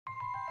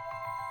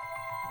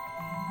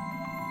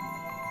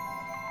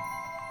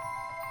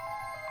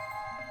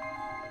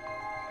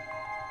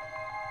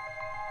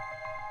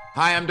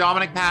Hi, I'm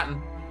Dominic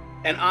Patton.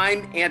 And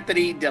I'm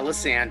Anthony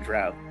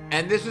D'Alessandro.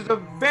 And this is a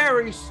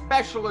very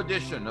special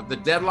edition of the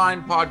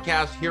Deadline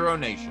Podcast Hero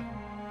Nation.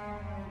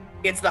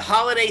 It's the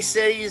holiday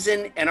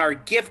season, and our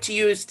gift to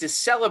you is to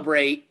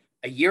celebrate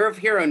a year of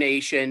Hero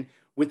Nation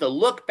with a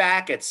look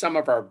back at some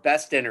of our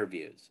best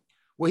interviews.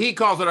 Well, he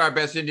calls it our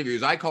best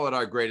interviews. I call it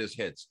our greatest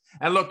hits.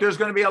 And look, there's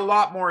going to be a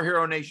lot more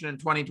Hero Nation in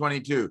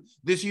 2022.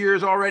 This year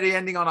is already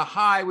ending on a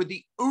high with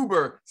the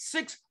uber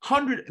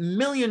 $600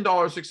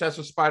 million success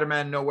of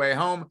Spider-Man No Way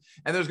Home.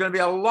 And there's going to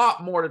be a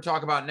lot more to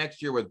talk about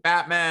next year with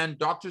Batman,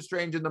 Doctor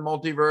Strange in the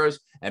Multiverse,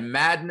 and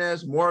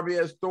Madness,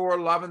 Morbius, Thor,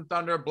 Love and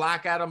Thunder,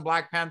 Black Adam,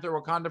 Black Panther,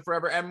 Wakanda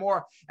Forever, and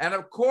more. And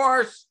of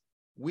course,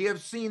 we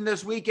have seen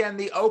this weekend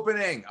the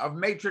opening of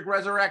Matrix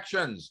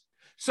Resurrections.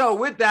 So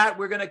with that,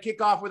 we're going to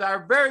kick off with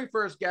our very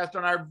first guest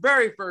on our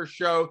very first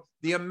show,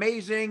 the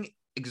amazing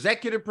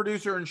executive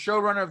producer and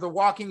showrunner of The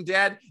Walking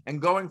Dead,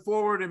 and going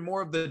forward in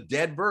more of the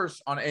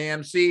Deadverse on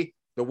AMC,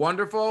 the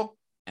wonderful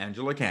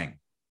Angela Kang.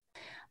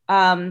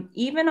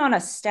 Even on a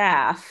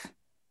staff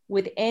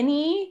with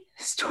any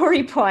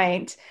story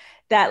point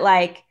that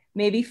like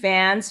maybe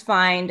fans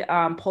find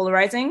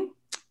polarizing,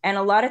 and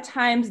a lot of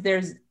times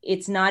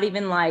it's not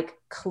even like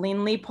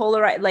cleanly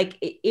polarized. Like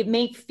it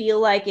may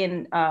feel like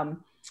in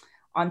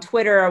on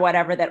Twitter or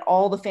whatever, that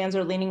all the fans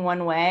are leaning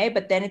one way,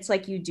 but then it's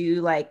like you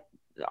do like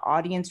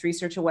audience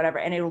research or whatever,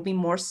 and it'll be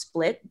more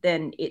split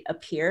than it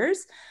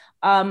appears.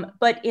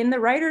 But in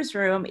the writer's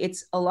room,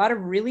 it's a lot of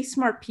really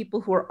smart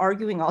people who are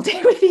arguing all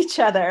day with each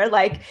other.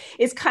 Like,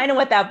 it's kind of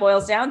what that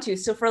boils down to.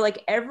 So for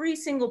like every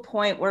single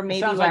point where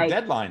maybe sounds like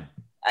Deadline.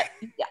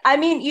 I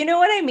mean, you know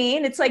what I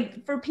mean? It's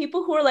like for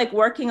people who are like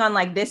working on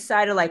like this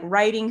side of like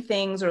writing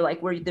things or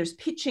like where there's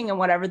pitching and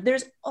whatever,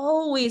 there's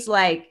always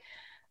like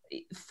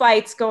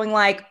fights going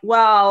like,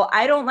 well,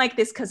 I don't like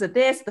this because of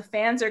this. The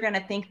fans are going to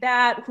think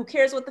that. Who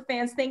cares what the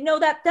fans think? No,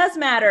 that does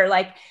matter.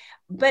 Like,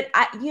 but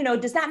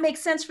does that make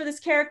sense for this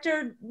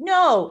character?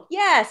 No.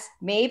 Yes,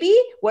 maybe.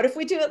 What if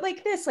we do it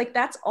like this? Like,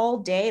 that's all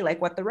day, like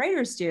what the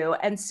writers do.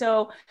 And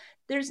so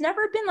there's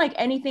never been like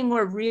anything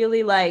where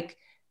really like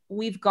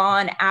we've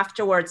gone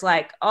afterwards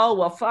like, oh,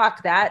 well,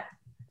 fuck that.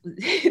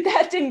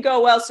 That didn't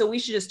go well. So we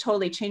should just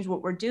totally change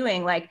what we're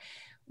doing. Like,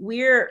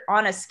 we're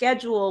on a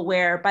schedule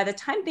where by the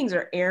time things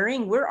are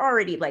airing, we're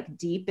already like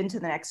deep into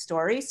the next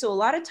story. So a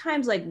lot of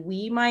times like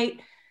we might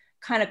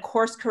kind of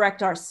course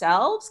correct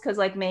ourselves because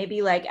like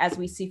maybe like as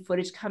we see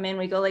footage come in,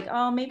 we go like,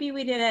 oh, maybe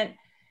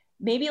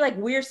like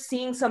we're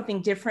seeing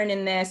something different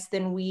in this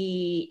than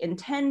we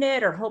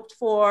intended or hoped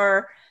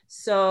for.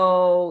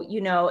 So,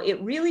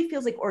 it really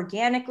feels like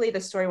organically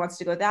the story wants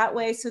to go that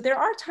way. So there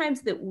are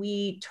times that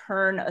we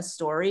turn a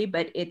story,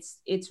 but it's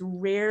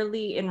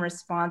rarely in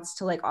response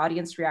to like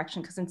audience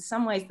reaction, because in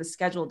some ways the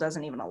schedule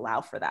doesn't even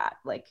allow for that.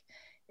 Like,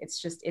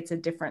 it's a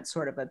different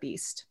sort of a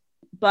beast.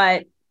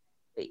 But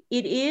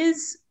it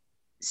is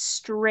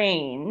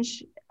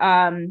strange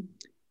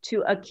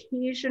to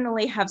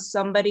occasionally have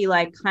somebody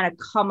like kind of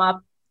come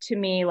up to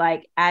me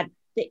like at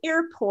the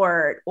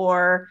airport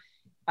or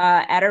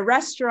at a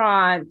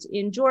restaurant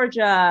in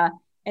Georgia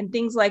and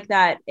things like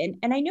that. And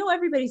I know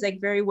everybody's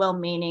like very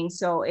well-meaning.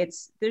 So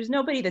there's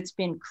nobody that's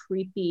been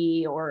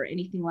creepy or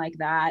anything like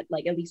that,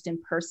 like at least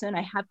in person.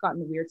 I have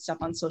gotten weird stuff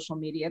on social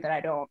media that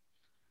I don't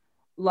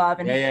love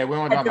and we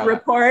won't talk about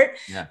report.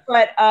 Yeah.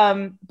 But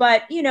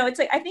it's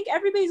like, I think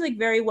everybody's like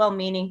very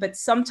well-meaning, but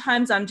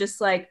sometimes I'm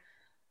just like,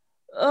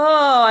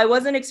 oh, I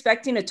wasn't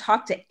expecting to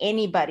talk to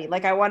anybody.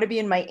 Like, I want to be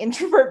in my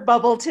introvert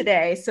bubble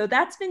today. So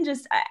that's been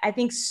just, I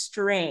think,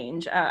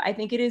 strange. I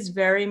think it is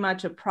very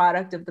much a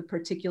product of the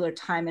particular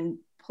time and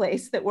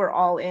place that we're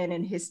all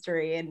in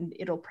history, and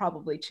it'll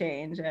probably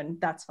change, and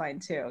that's fine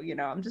too.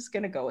 I'm just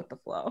going to go with the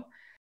flow.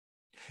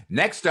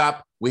 Next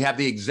up, we have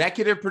the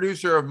executive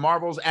producer of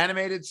Marvel's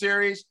animated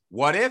series,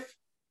 What If?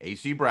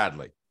 AC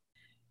Bradley.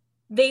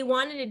 They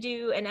wanted to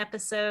do an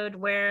episode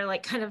where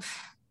like kind of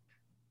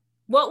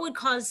what would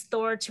cause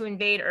Thor to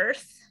invade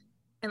Earth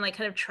and like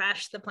kind of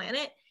trash the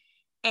planet.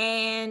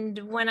 And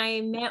when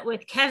I met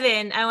with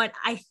Kevin, I went,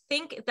 I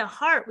think at the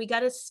heart, we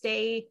got to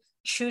stay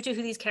true to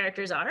who these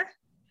characters are.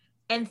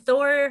 And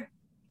Thor,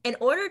 in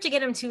order to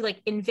get him to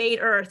like invade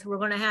Earth, we're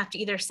going to have to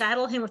either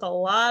saddle him with a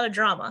lot of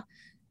drama,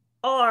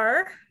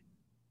 or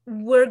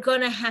we're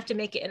going to have to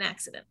make it an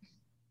accident.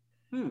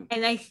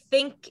 And I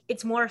think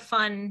it's more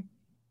fun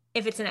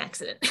if it's an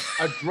accident.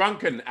 A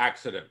drunken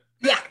accident.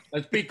 Yeah.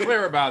 Let's be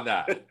clear about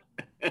that.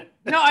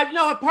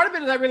 No, part of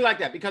it is I really like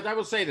that, because I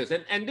will say this,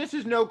 and this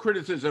is no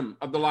criticism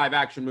of the live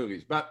action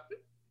movies, but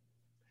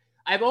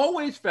I've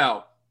always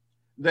felt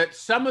that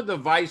some of the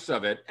vice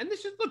of it, and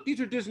look, these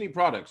are Disney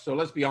products, so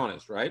let's be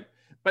honest, right?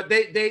 But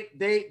they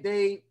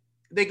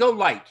go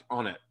light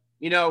on it.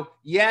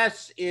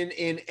 Yes, in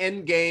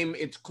Endgame,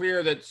 it's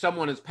clear that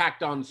someone has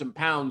packed on some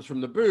pounds from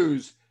the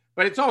booze,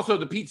 but it's also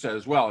the pizza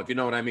as well, if you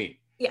know what I mean.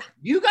 Yeah.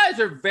 You guys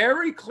are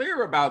very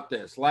clear about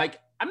this. Like,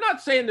 I'm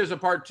not saying there's a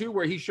part 2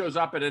 where he shows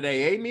up at an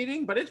AA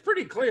meeting, but it's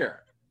pretty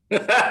clear. We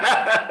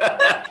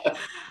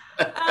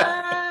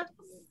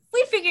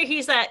figure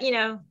he's that,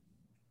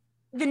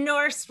 the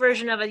Norse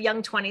version of a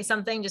young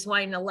 20-something just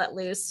wanting to let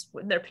loose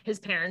when his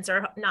parents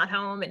are not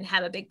home and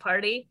have a big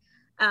party.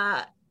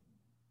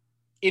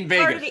 In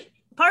Vegas.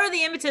 Part of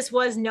the impetus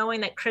was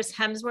knowing that Chris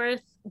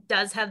Hemsworth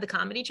does have the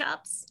comedy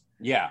chops.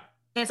 Yeah.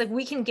 And it's like,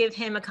 we can give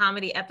him a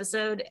comedy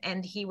episode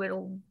and he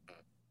will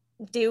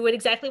do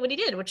exactly what he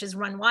did, which is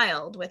run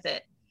wild with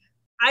it.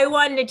 I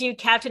wanted to do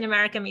Captain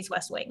America meets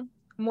West Wing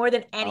more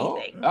than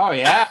anything. Oh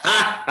yeah.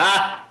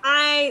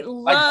 I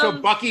love.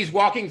 So Bucky's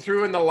walking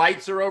through and the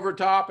lights are over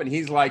top, and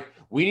he's like,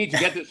 "We need to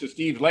get this to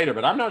Steve later,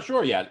 but I'm not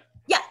sure yet."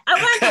 Yeah, I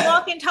wanted the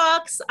walk and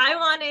talks. I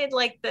wanted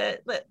like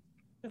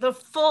the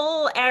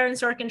full Aaron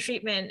Sorkin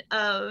treatment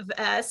of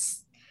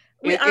us.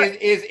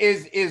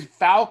 Is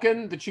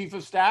Falcon the chief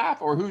of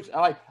staff, or who's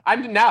like?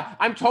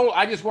 I'm told.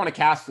 I just want to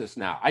cast this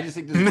now. I just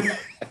think this.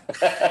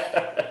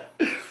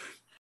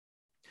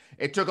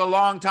 It took a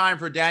long time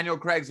for Daniel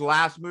Craig's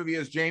last movie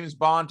as James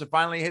Bond to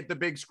finally hit the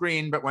big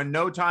screen, but when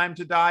No Time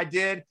to Die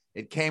did,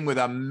 it came with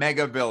a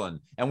mega villain.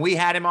 And we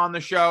had him on the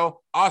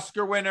show,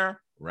 Oscar winner,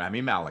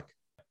 Rami Malek.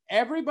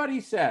 Everybody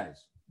says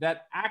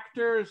that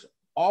actors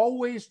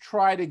always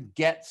try to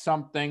get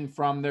something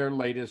from their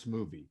latest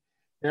movie.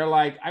 They're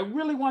like, I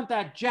really want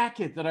that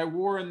jacket that I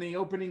wore in the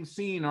opening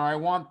scene, or I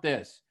want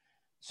this.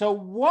 So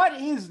what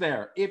is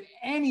there, if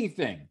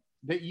anything,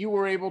 that you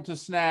were able to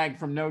snag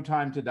from No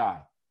Time to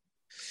Die?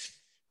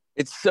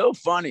 It's so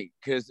funny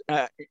because,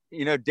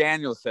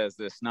 Daniel says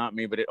this, not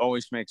me, but it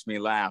always makes me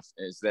laugh,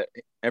 is that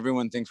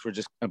everyone thinks we're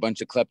just a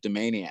bunch of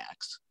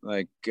kleptomaniacs.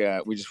 Like,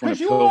 we just want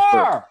to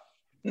pilfer.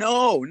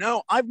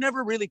 No, I've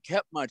never really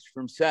kept much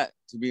from set,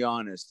 to be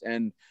honest.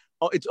 And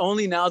it's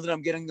only now that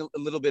I'm getting a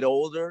little bit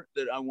older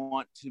that I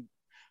want to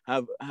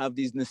have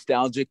these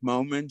nostalgic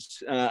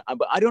moments.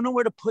 But I don't know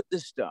where to put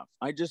this stuff.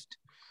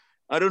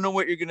 I don't know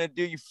what you're going to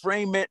do. You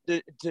frame it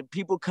to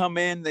people come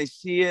in, they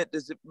see it.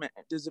 Does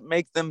it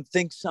make them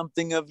think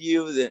something of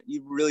you that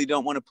you really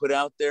don't want to put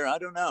out there? I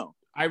don't know.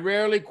 I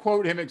rarely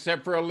quote him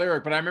except for a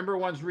lyric, but I remember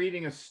once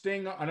reading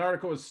an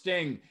article with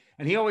Sting,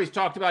 and he always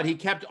talked about he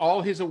kept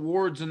all his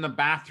awards in the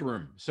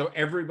bathroom, so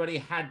everybody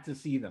had to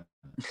see them.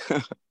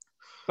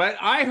 But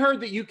I heard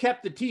that you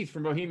kept the teeth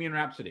from Bohemian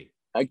Rhapsody.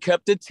 I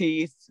kept the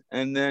teeth,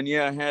 and then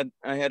I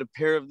had a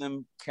pair of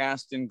them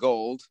cast in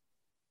gold.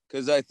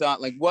 Because I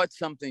thought, like, what's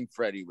something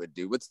Freddie would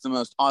do? What's the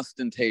most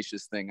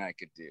ostentatious thing I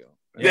could do?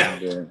 Yeah,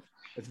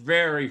 it's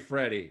very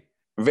Freddie.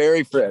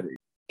 Very Freddie.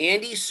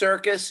 Andy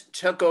Serkis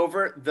took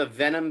over the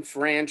Venom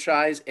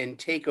franchise, and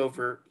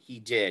takeover he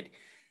did.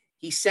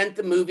 He sent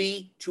the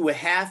movie to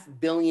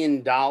 $500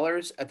 million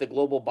at the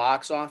global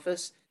box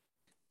office.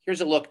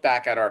 Here's a look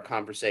back at our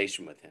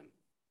conversation with him.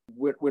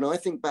 When I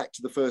think back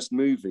to the first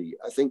movie,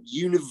 I think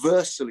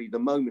universally the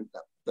moment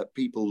that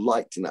people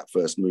liked in that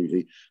first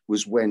movie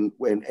was when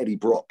Eddie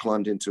Brock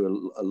climbed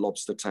into a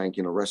lobster tank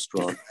in a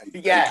restaurant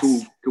and, yes.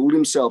 and cooled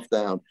himself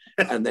down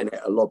and then ate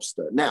a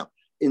lobster. Now,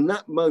 in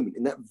that moment,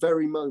 in that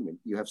very moment,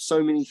 you have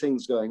so many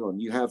things going on.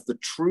 You have the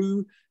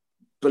truly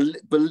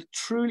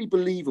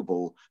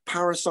believable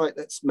parasite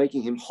that's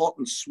making him hot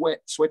and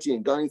sweaty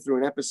and going through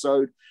an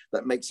episode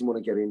that makes him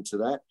want to get into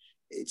that.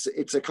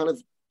 It's a kind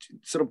of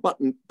sort of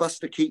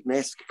Buster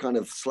Keaton-esque kind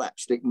of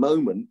slapstick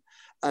moment.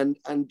 And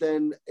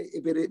then,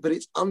 but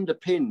it's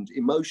underpinned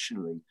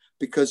emotionally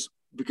because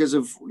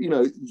of,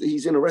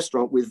 he's in a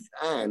restaurant with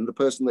Anne, the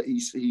person that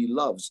he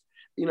loves.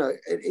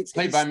 It's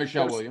played by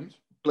Michelle Williams.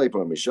 Played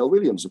by Michelle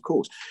Williams, of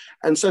course.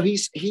 And so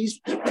he's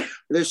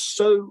there's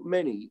so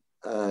many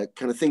kind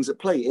of things at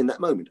play in that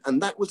moment, and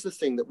that was the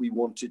thing that we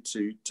wanted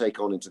to take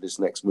on into this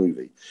next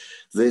movie.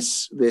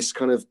 This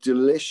kind of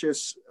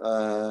delicious.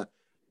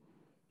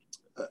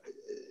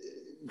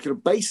 Kind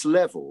of base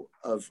level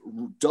of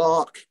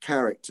dark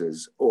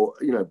characters, or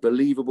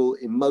believable,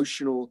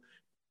 emotional,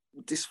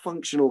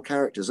 dysfunctional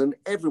characters, and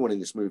everyone in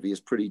this movie is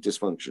pretty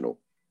dysfunctional,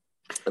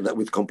 and that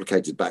with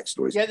complicated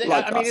backstories. Yeah,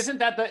 I mean, isn't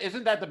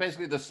that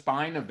basically the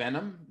spine of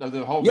Venom?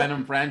 The whole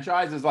Venom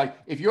franchise is like,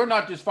 if you're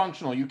not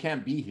dysfunctional, you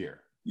can't be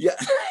here. Yeah,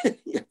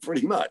 yeah,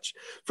 pretty much.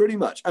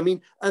 I mean,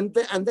 and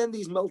then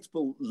these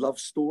multiple love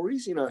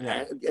stories.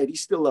 Eddie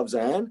still loves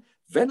Anne.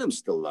 Venom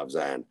still loves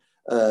Anne.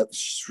 And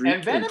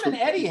Venom and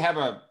Eddie have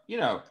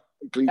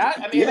in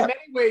many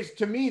ways,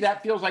 to me,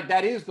 that feels like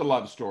that is the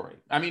love story.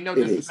 I mean, no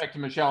disrespect to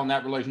Michelle in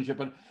that relationship,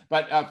 but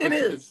it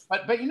is.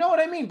 But you know what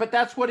I mean. But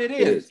that's what it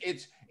is.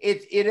 It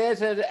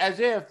is as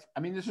if, I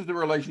mean, this is the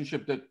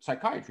relationship that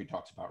psychiatry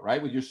talks about,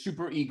 right? With your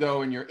super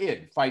ego and your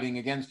id fighting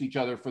against each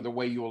other for the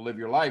way you will live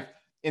your life.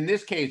 In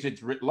this case,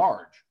 it's writ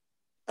large.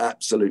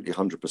 Absolutely,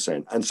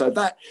 100%. And so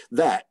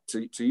that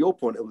to your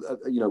point,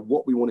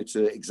 what we wanted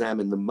to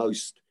examine the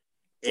most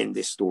in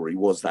this story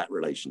was that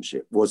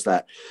relationship, was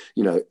that,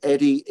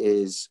 Eddie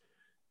is,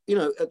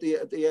 at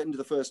the end of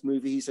the first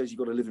movie, he says, if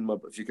you're going to live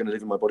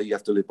in my body, you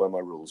have to live by my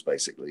rules,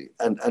 basically.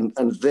 And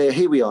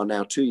here we are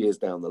now, 2 years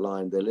down the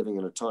line. They're living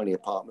in a tiny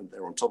apartment.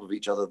 They're on top of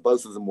each other.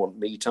 Both of them want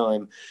me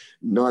time.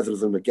 Neither of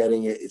them are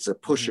getting it. It's a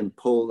push and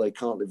pull. They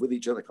can't live with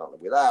each other, can't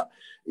live without.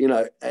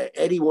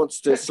 Eddie wants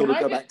to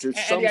go back to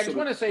Eddie, I just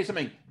want to say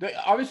something.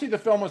 Obviously, the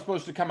film was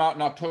supposed to come out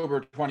in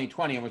October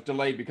 2020 and was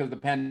delayed because of the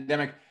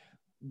pandemic.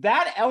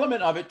 that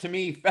element of it to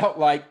me felt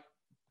like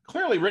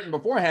clearly written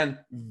beforehand,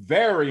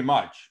 very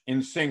much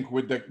in sync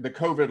with the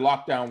COVID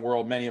lockdown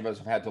world many of us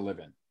have had to live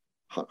in.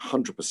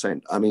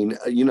 100%. I mean,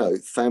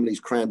 families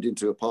crammed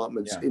into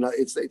apartments. Yeah.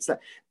 It's that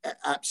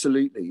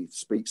absolutely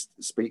speaks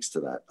to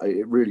that.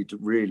 It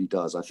really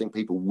does. I think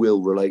people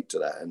will relate to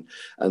that,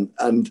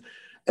 and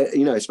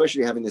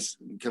especially having this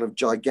kind of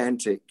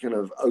gigantic, kind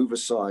of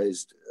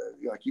oversized.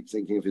 I keep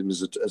thinking of him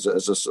as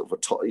a sort of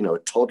a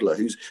toddler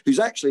who's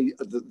actually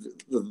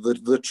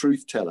the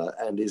truth teller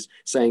and is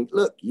saying,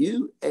 look,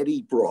 you,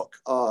 Eddie Brock,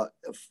 are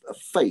a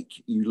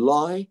fake. You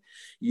lie.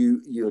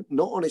 You're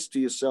not honest to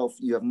yourself.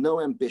 You have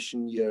no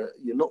ambition. You're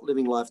not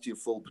living life to your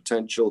full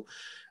potential.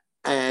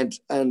 And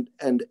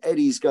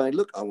Eddie's going,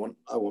 look, I want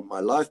my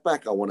life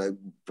back. I want to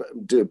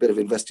do a bit of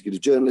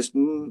investigative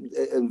journalism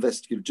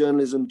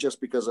just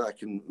because I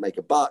can make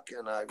a buck,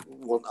 and I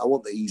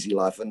want the easy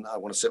life, and I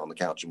want to sit on the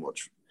couch and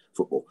watch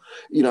football,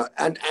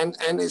 and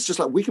it's just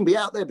like, we can be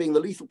out there being the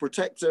lethal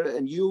protector,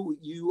 and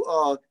you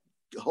are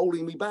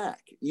holding me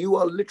back. You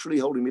are literally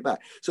holding me back.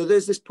 So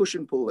there's this push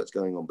and pull that's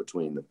going on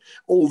between them,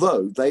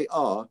 although they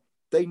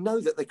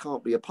know that they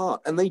can't be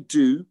apart, and they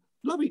do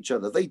love each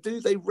other.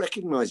 They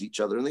recognize each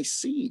other, and they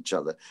see each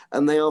other,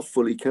 and they are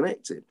fully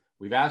connected.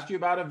 We've asked you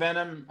about a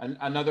Venom,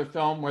 another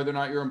film, whether or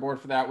not you're on board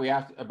for that. We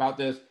asked about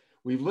this.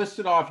 We've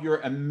listed off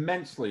your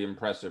immensely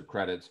impressive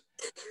credits.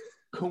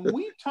 Can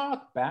we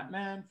talk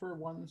Batman for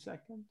 1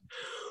 second?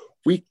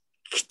 Do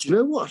you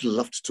know what? I'd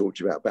love to talk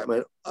to you about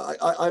Batman.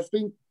 I've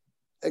been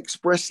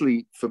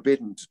expressly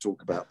forbidden to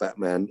talk about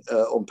Batman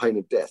on pain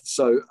of death.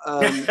 So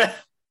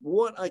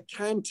what I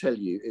can tell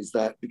you is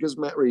that because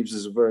Matt Reeves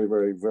is a very,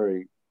 very,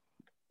 very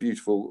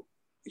beautiful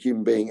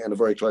human being and a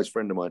very close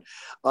friend of mine,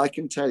 I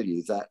can tell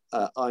you that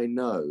I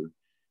know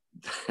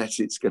that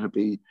it's going to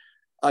be,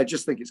 I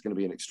just think it's going to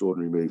be an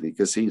extraordinary movie,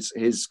 because his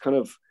kind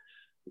of,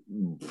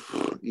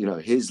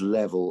 his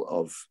level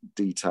of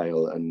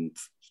detail and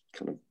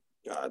kind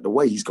of the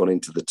way he's gone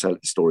into the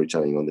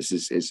storytelling on this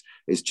is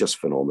just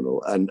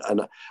phenomenal. And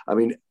I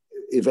mean,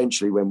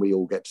 eventually when we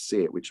all get to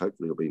see it, which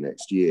hopefully will be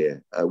next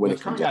year, when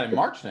it's coming out in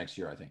March next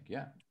year, I think.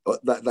 Yeah.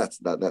 That's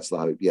the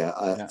hope.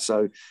 Yeah.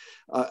 So,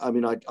 I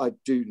mean, I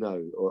do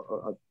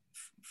know,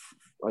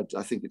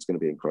 I think it's going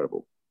to be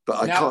incredible,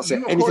 but I can't say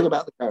anything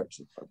about the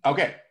character.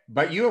 Okay.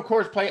 But you, of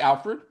course, play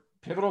Alfred,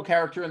 pivotal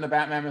character in the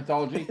Batman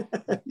mythology.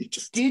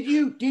 Did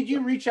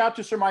you reach out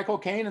to Sir Michael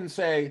Caine and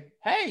say,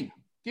 hey,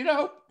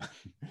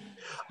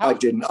 I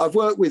didn't. I've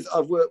worked with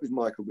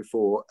Michael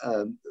before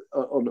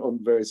on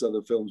various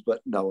other films,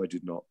 but no, I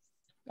did not.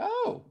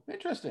 Oh,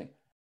 interesting.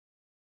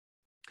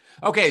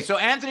 Okay, so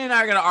Anthony and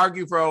I are going to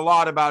argue for a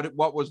lot about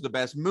what was the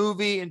best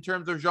movie in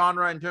terms of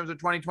genre, in terms of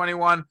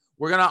 2021.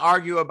 We're going to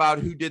argue about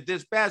who did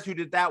this best, who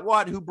did that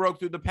what, who broke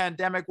through the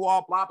pandemic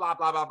wall, blah, blah,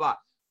 blah, blah, blah.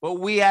 But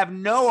we have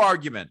no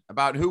argument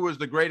about who was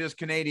the greatest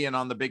Canadian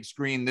on the big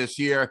screen this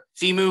year.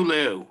 Simu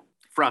Liu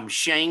from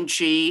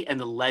Shang-Chi and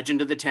the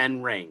Legend of the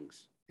Ten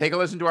Rings. Take a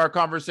listen to our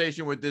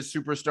conversation with this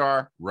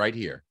superstar right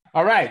here.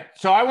 All right,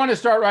 so I want to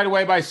start right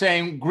away by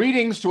saying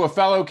greetings to a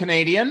fellow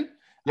Canadian.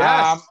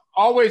 Yes.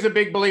 Always a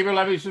big believer,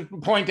 let me just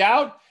point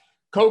out,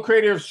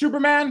 co-creator of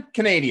Superman,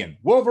 Canadian.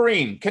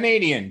 Wolverine,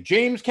 Canadian.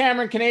 James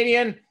Cameron,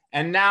 Canadian.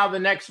 And now the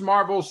next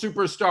Marvel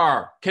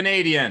superstar,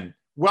 Canadian.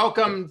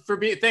 Welcome,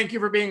 thank you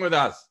for being with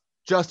us.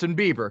 Justin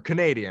Bieber,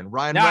 Canadian.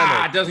 Ryan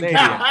Reynolds, doesn't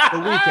Canadian. count. The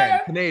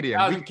Weeknd, Canadian.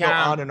 Doesn't We go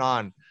count. on and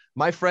on.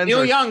 My friends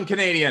Neil are... Young,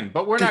 Canadian,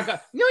 but we're not going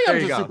Neil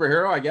Young's a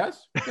superhero, I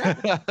guess.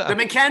 Yeah. The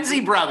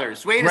Mackenzie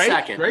brothers. Wait a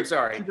second. I'm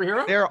sorry.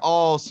 Superhero? They're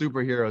all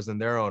superheroes in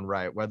their own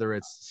right, whether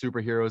it's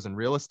superheroes in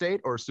real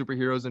estate or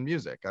superheroes in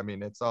music. I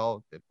mean, it's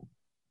all...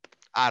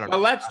 I don't know.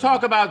 Well, let's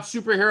talk about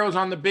superheroes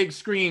on the big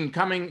screen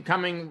coming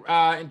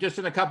just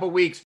in a couple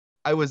weeks.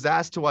 I was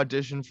asked to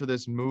audition for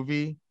this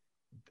movie,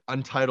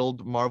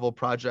 untitled Marvel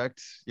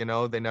Project.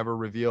 They never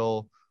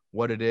reveal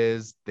what it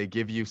is. They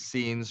give you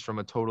scenes from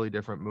a totally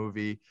different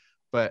movie.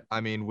 But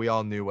I mean, we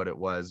all knew what it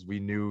was.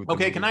 We knew.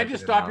 Okay, can I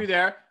just stop you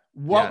there?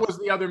 What was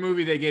the other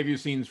movie they gave you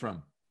scenes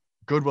from?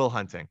 Good Will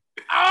Hunting.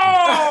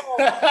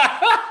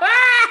 Oh!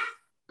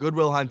 Good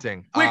Will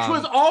Hunting. Which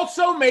was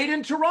also made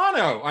in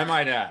Toronto, I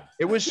might add.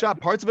 It was shot,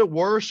 parts of it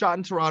were shot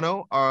in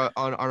Toronto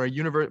on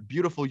a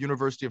beautiful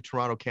University of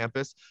Toronto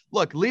campus.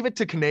 Look, leave it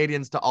to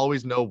Canadians to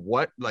always know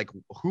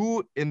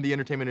who in the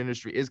entertainment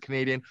industry is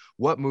Canadian,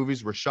 what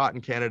movies were shot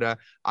in Canada.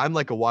 I'm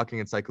like a walking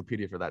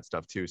encyclopedia for that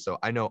stuff too. So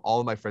I know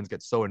all of my friends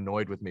get so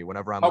annoyed with me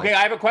whenever I'm Okay,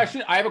 I have a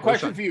question. I have a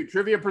question for you.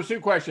 Trivia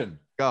Pursuit question.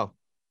 Go.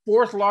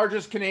 4th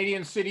largest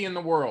Canadian city in the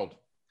world.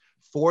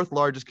 4th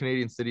largest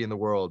Canadian city in the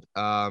world.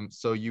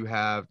 So you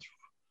have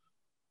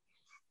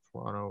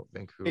Toronto,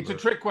 Vancouver. It's a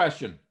trick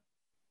question.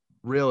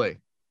 Really?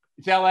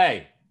 It's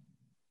LA.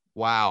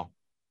 Wow.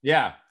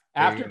 Yeah.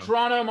 After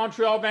Toronto,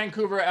 Montreal,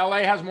 Vancouver, LA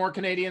has more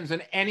Canadians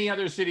than any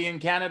other city in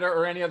Canada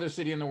or any other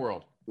city in the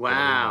world.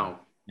 Wow.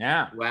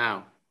 Yeah.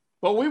 Wow.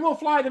 But we will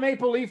fly the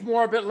Maple Leaf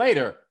more a bit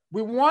later.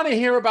 We want to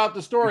hear about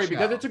the story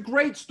because it's a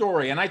great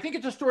story. And I think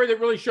it's a story that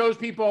really shows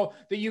people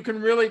that you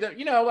can really,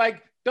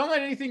 don't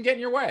let anything get in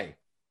your way.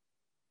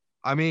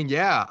 I mean,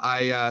 yeah,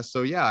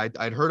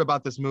 I'd heard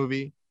about this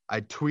movie.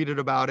 I tweeted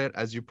about it,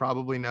 as you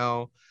probably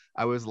know.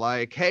 I was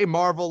like, "Hey,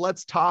 Marvel,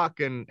 let's talk."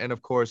 And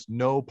of course,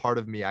 no part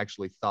of me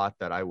actually thought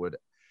that I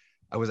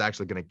was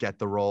actually going to get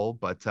the role,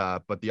 but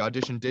the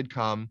audition did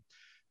come.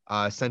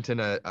 Sent in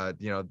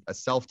a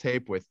self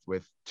tape with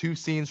 2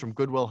 scenes from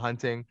Good Will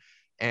Hunting,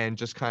 and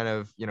just kind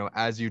of,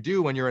 as you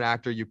do when you're an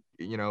actor,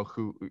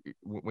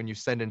 when you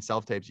send in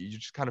self tapes, you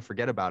just kind of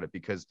forget about it,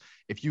 because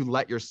if you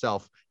let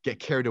yourself get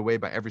carried away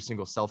by every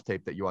single self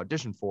tape that you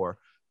audition for,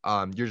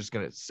 you're just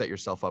going to set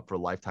yourself up for a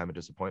lifetime of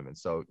disappointment.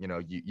 So,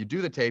 you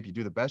do the tape, you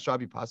do the best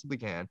job you possibly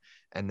can,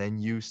 and then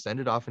you send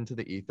it off into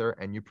the ether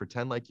and you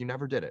pretend like you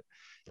never did it.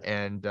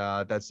 And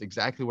that's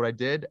exactly what I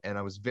did. And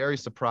I was very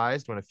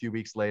surprised when a few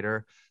weeks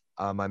later,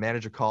 my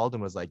manager called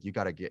and was like, you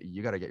gotta get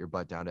your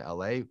butt down to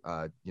LA.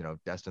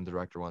 Destin, the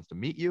director, wants to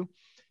meet you.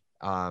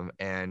 We want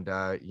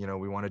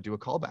to do a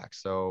callback.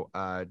 So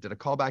did a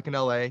callback in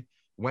LA,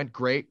 went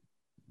great.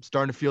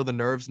 Starting to feel the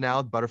nerves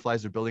now.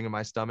 Butterflies are building in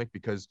my stomach,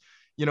 because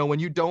when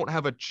you don't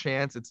have a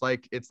chance, it's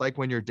like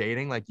when you're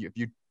dating, like if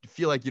you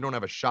feel like you don't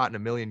have a shot in a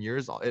million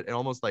years, it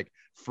almost like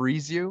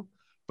frees you.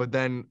 But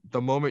then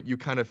the moment you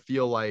kind of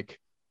feel like,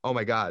 oh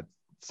my God,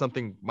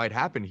 something might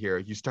happen here,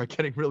 you start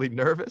getting really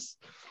nervous.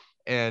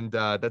 And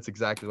that's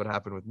exactly what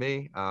happened with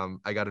me.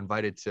 I got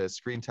invited to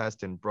screen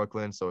test in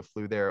Brooklyn, so I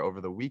flew there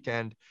over the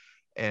weekend.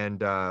 And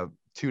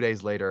 2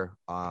 days later,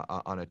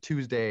 on a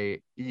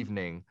Tuesday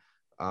evening,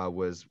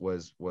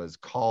 was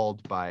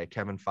called by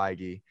Kevin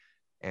Feige.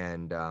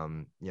 And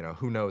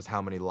who knows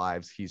how many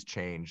lives he's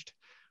changed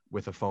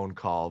with a phone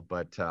call,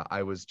 but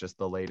I was just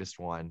the latest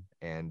one.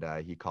 And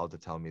he called to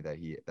tell me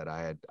that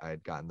I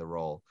had gotten the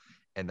role,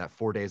 and that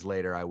 4 days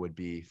later I would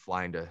be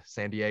flying to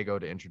San Diego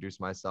to introduce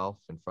myself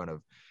in front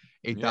of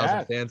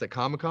 8,000 fans at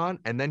Comic-Con.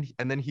 And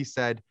then he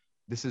said,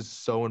 "This is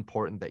so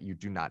important that you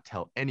do not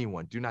tell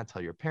anyone. Do not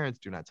tell your parents.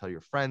 Do not tell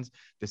your friends.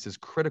 This is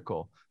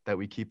critical that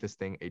we keep this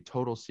thing a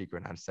total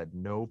secret." And I said,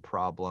 "No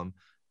problem,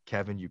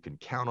 Kevin, you can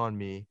count on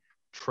me.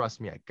 Trust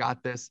me, I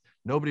got this.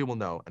 Nobody will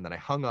know." And then I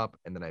hung up,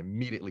 and then I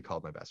immediately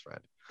called my best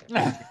friend.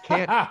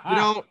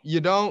 You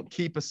don't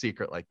keep a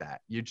secret like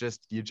that. You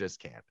just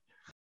can't.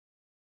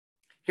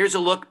 Here's a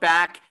look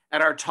back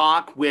at our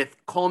talk with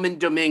Colman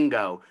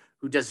Domingo,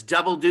 who does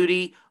double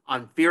duty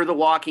on Fear the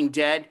Walking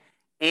Dead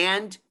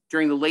and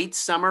during the late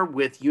summer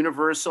with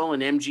Universal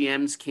and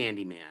MGM's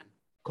Candyman.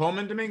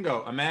 Colman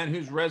Domingo, a man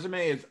whose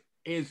resume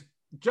is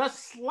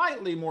just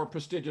slightly more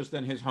prestigious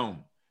than his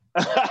home.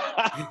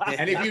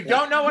 And if you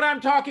don't know what I'm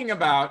talking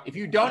about,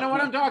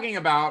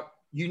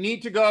 you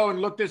need to go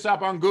and look this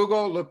up on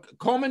Google. Look,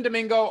 Colman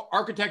Domingo,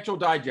 Architectural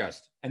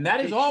Digest. And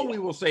that is all we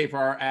will say for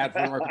our ad for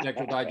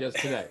Architectural Digest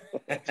today.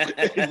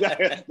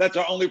 Exactly. That's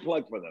our only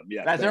plug for them.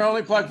 Yeah, that's our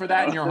only plug for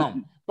that in your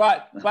home.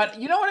 But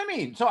you know what I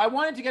mean? So I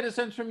wanted to get a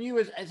sense from you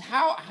as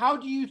how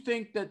do you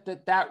think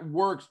that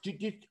works?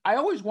 I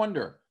always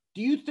wonder,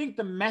 do you think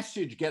the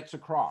message gets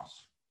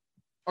across,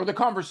 or the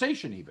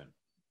conversation even?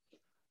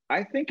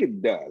 I think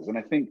it does. And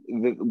I think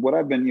what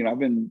I've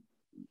been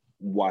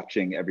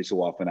watching every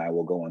so often, I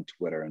will go on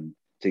Twitter and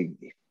to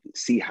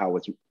see how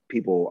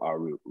people are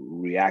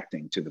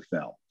reacting to the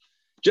film,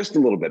 just a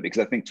little bit,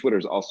 because I think Twitter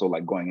is also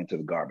like going into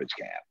the garbage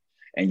can,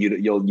 and you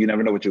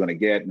never know what you're going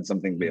to get, and some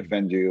things may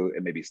offend you,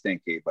 it may be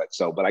stinky,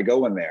 but I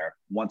go in there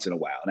once in a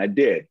while, and I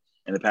did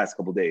in the past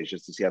couple of days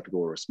just to see how people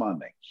were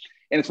responding.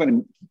 And it's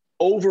funny,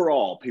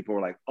 overall, people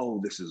were like,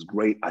 "Oh, this is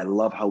great. I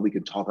love how we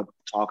can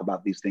talk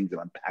about these things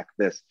and unpack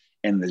this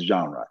in this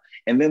genre."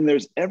 And then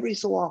there's every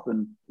so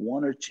often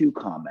 1 or 2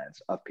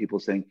 comments of people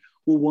saying,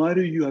 "Well, why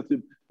do you have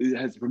to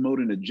promote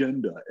an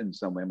agenda in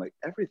some way?" I'm like,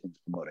 everything's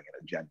promoting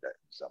an agenda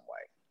in some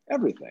way.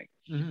 Everything.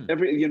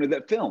 Mm-hmm.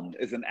 That film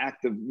is an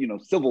act of,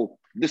 civil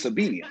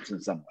disobedience in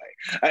some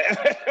way.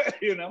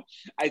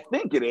 I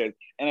think it is.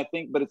 And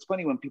but it's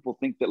funny when people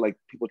think that like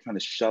people are trying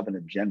to shove an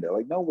agenda.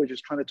 Like, no, we're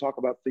just trying to talk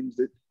about things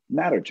that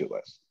matter to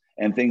us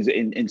and things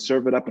and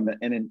serve it up in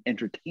an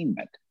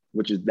entertainment,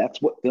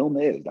 that's what film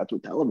is. That's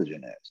what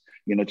television is.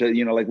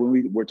 Like when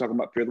we were talking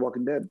about Fear the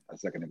Walking Dead a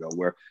second ago,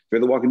 where Fear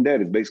the Walking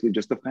Dead is basically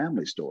just a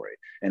family story.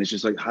 And it's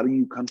just like, how do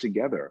you come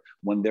together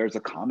when there's a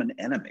common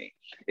enemy?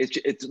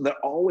 They're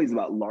always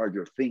about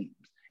larger themes.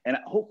 And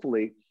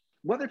hopefully,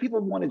 whether people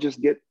want to just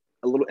get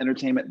a little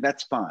entertainment,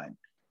 that's fine.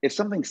 If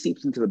something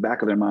seeps into the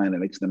back of their mind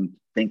and makes them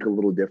think a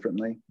little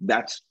differently,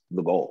 that's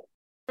the goal.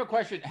 I have a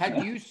question.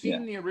 Had you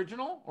seen the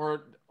original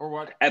or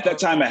what? At that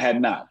time, I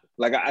had not.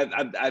 Like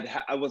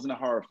I wasn't a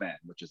horror fan,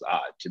 which is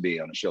odd to be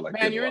on a show like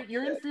that. Man, you're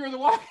in Fear the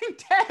Walking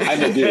Dead. I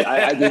know, dude.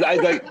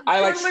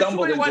 I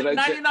stumbled into what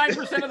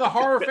 99% of the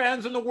horror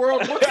fans in the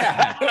world look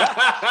at.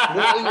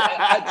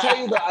 I tell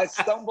you that I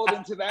stumbled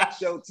into that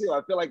show too.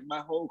 I feel like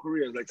my whole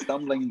career is like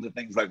stumbling into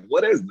things like,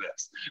 what is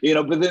this?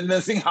 But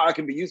then seeing how I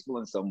can be useful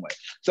in some way.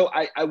 So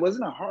I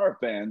wasn't a horror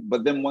fan,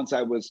 but then once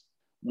I was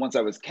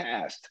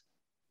cast,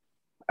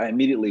 I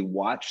immediately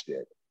watched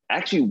it.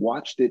 Actually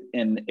watched it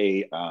in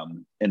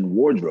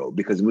Wardrobe,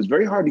 because it was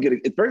very hard to get.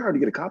 It's very hard to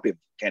get a copy of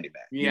Candyman.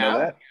 Yeah. You know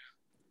that?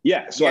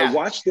 Yeah. So I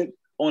watched it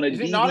on a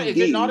DVD. Is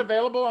it not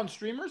available on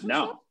streamers?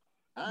 No.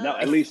 No,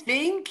 at least I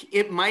think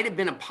it might have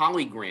been a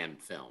Polygram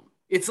film.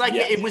 It's like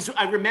Yes. it was.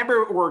 I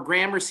remember, or a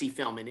Gramercy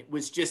film, and it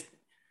was just.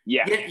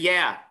 yeah.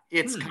 Yeah.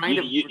 It's kind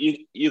of.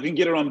 You can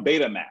get it on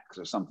Betamax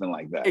or something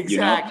like that.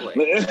 Exactly.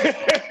 You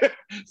know?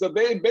 So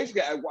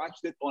basically, I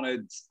watched it on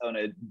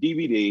a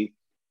DVD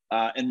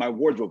in my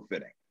wardrobe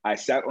fitting. I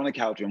sat on a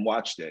couch and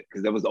watched it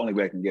because that was the only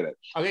way I can get it.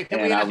 Okay, can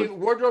And we I ask was- you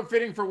wardrobe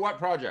fitting for what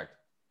project?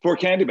 For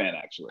Candyman,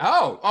 actually.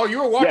 Oh,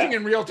 you were watching Yeah.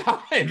 in real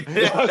time.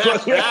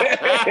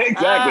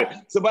 Exactly.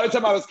 So by the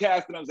time I was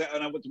cast and I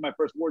went to my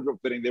first wardrobe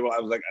fitting, I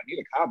was like, I need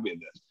a copy of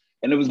this,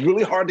 and it was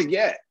really hard to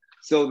get.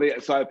 So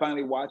I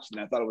finally watched,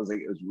 and I thought it was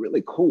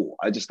really cool.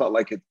 I just felt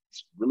like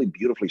it's really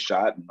beautifully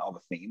shot, and all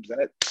the themes in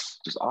it,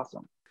 just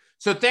awesome.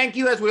 So thank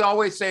you, as we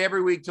always say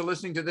every week, to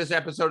listening to this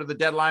episode of the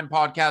Deadline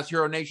Podcast,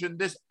 Hero Nation,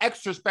 this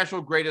extra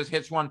special Greatest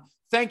Hits one.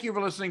 Thank you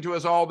for listening to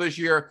us all this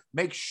year.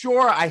 Make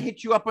sure I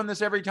hit you up on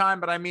this every time,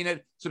 but I mean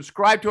it.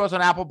 Subscribe to us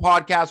on Apple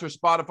Podcasts or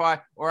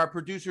Spotify, or our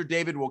producer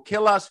David will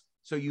kill us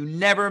so you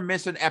never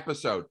miss an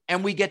episode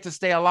and we get to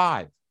stay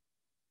alive.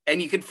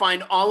 And you can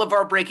find all of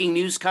our breaking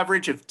news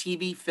coverage of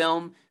TV,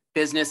 film,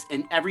 business,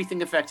 and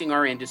everything affecting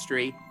our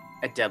industry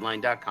at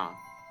deadline.com.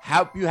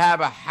 Hope you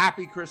have a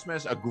happy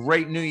Christmas, a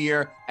great new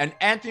year. And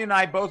Anthony and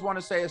I both want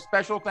to say a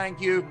special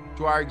thank you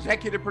to our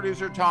executive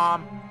producer,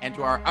 Tom, and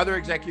to our other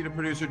executive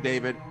producer,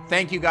 David.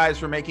 Thank you guys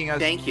for making us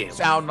Thank you.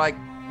 sound like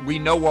we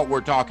know what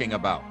we're talking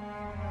about.